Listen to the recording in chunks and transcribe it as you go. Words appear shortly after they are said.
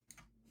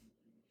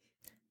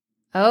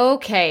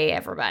Okay,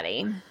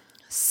 everybody.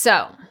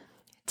 So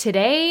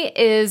today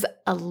is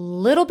a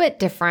little bit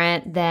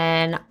different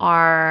than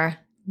our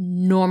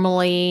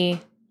usually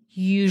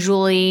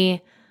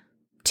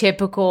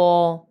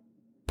typical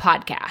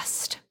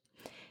podcast.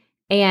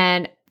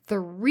 And the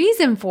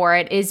reason for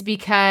it is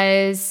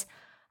because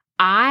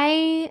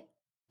I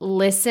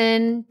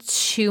listen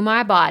to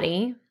my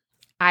body,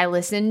 I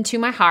listen to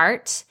my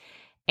heart,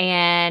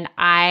 and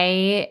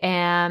I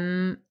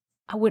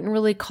wouldn't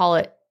really call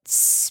it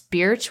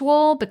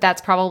spiritual, but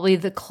that's probably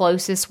the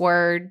closest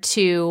word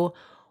to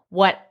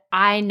what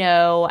I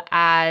know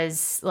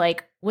as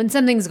like when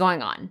something's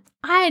going on.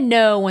 I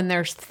know when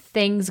there's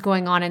things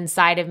going on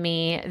inside of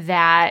me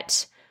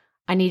that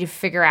I need to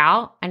figure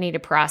out, I need to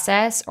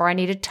process, or I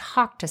need to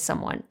talk to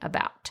someone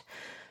about.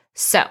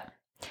 So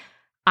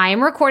I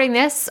am recording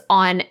this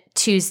on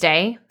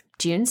Tuesday,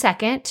 June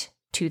 2nd,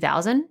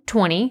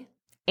 2020,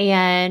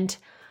 and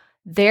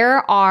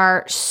there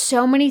are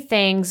so many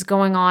things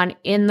going on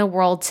in the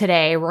world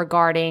today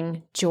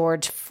regarding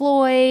George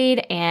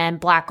Floyd and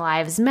Black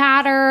Lives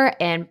Matter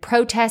and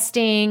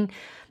protesting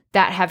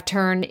that have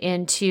turned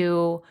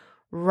into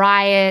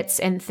riots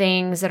and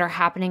things that are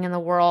happening in the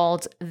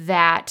world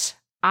that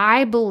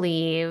I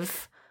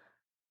believe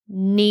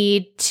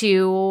need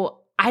to,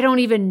 I don't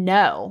even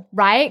know,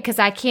 right? Because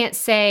I can't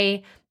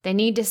say they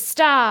need to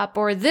stop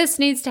or this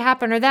needs to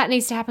happen or that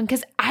needs to happen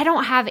because I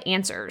don't have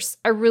answers.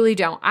 I really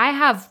don't. I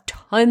have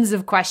tons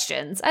of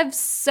questions. I have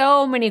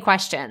so many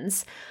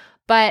questions,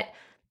 but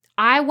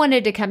I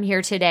wanted to come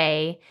here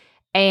today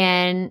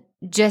and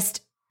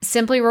just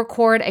simply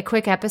record a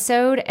quick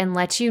episode and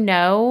let you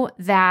know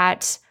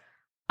that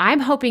I'm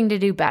hoping to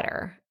do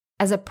better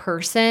as a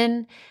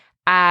person,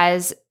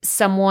 as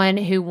someone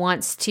who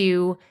wants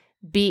to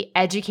be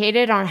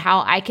educated on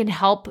how I can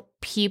help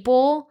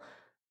people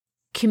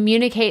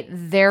communicate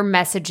their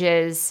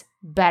messages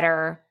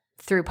better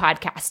through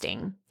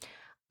podcasting.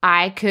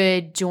 I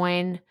could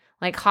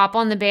hop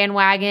on the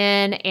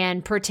bandwagon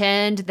and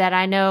pretend that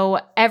I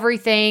know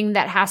everything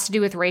that has to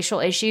do with racial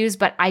issues,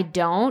 but I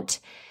don't.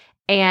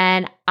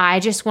 And I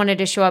just wanted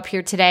to show up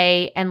here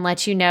today and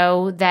let you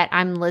know that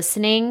I'm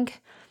listening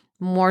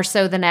more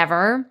so than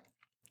ever.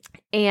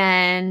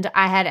 And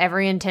I had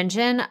every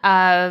intention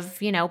of,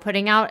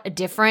 putting out a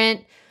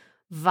different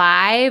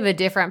vibe, a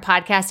different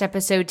podcast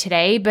episode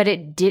today, but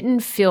it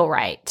didn't feel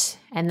right.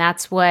 And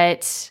that's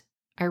what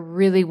I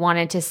really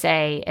wanted to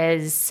say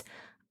is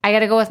I got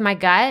to go with my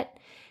gut.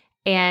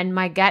 And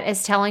my gut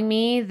is telling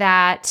me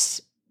that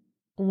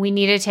we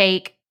need to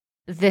take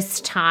this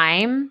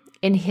time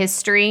in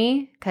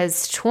history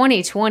because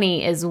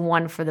 2020 is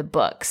one for the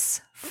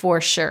books for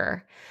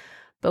sure.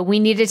 But we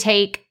need to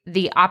take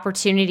the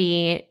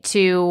opportunity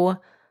to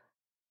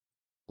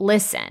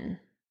listen,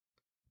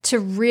 to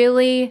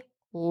really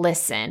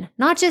listen,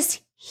 not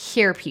just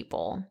hear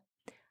people,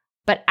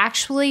 but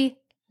actually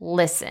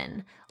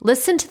listen.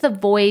 Listen to the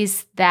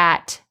voice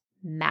that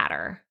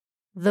matter,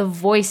 the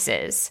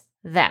voices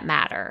that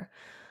matter.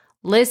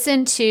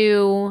 Listen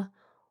to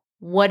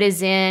what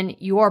is in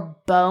your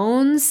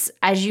bones,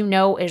 as you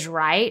know is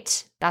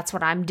right. That's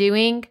what I'm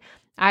doing.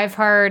 I've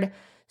heard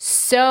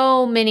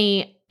so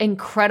many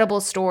incredible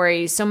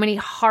stories, so many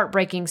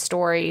heartbreaking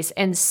stories,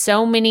 and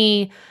so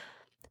many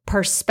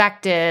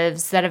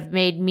perspectives that have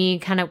made me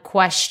kind of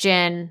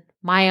question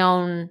my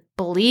own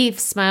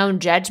beliefs, my own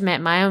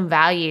judgment, my own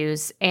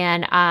values.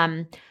 And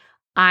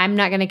I'm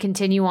not going to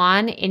continue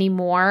on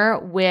anymore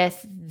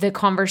with the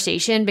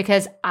conversation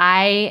because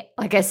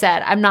like I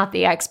said, I'm not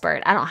the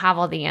expert. I don't have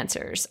all the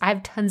answers. I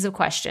have tons of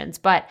questions,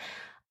 but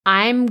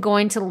I'm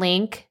going to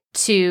link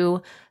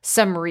to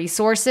some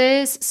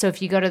resources. So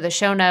if you go to the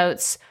show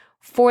notes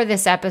for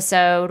this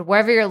episode,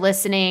 wherever you're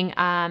listening,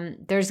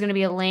 there's going to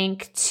be a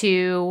link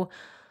to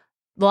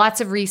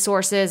lots of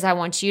resources I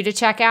want you to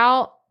check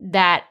out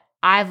that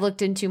I've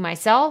looked into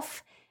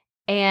myself.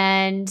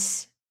 And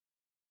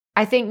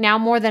I think now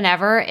more than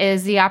ever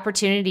is the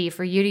opportunity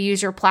for you to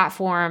use your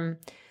platform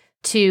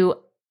to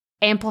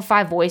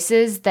amplify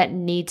voices that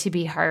need to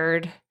be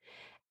heard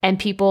and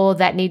people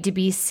that need to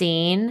be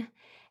seen.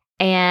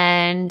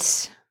 And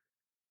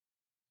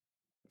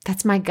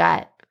that's my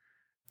gut.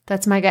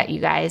 That's my gut,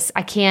 you guys.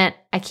 I can't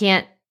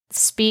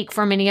speak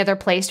from any other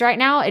place right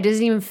now. It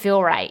doesn't even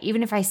feel right.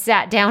 Even if I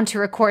sat down to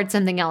record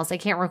something else, I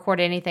can't record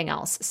anything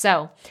else.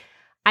 So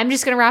I'm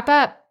just going to wrap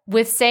up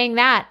with saying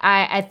that.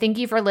 I thank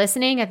you for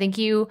listening. I thank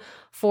you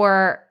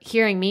for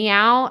hearing me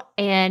out,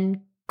 and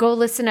go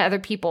listen to other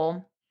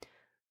people.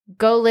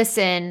 Go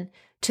listen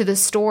to the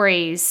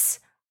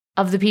stories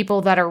of the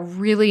people that are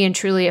really and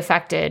truly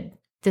affected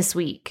this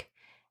week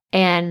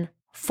and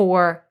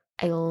for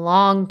a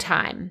long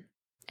time,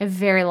 a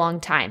very long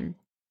time,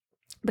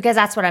 because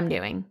that's what I'm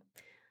doing.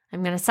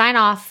 I'm going to sign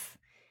off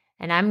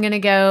and I'm going to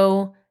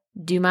go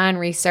do my own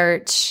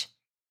research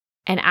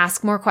and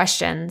ask more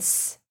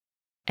questions.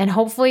 And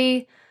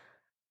hopefully,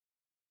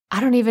 I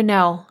don't even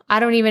know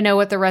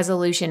what the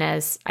resolution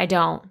is.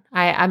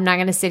 I'm not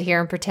going to sit here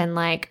and pretend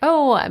like,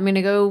 oh, I'm going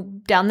to go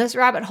down this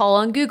rabbit hole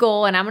on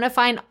Google and I'm going to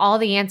find all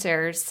the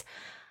answers.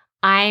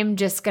 I'm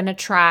just going to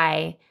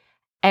try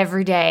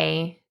every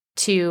day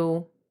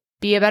to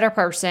be a better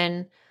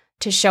person,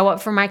 to show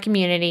up for my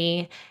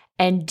community,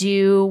 and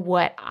do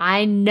what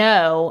I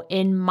know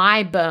in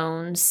my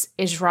bones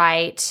is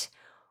right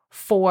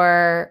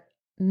for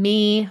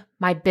me,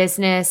 my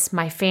business,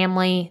 my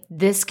family,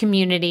 this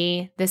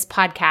community, this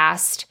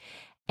podcast.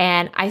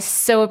 And I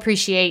so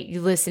appreciate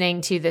you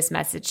listening to this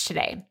message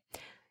today.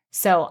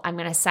 So I'm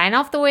going to sign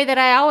off the way that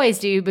I always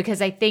do,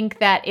 because I think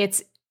that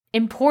it's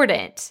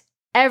important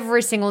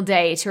every single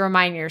day to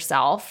remind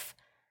yourself,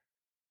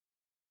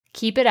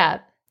 keep it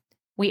up.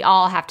 We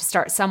all have to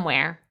start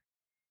somewhere.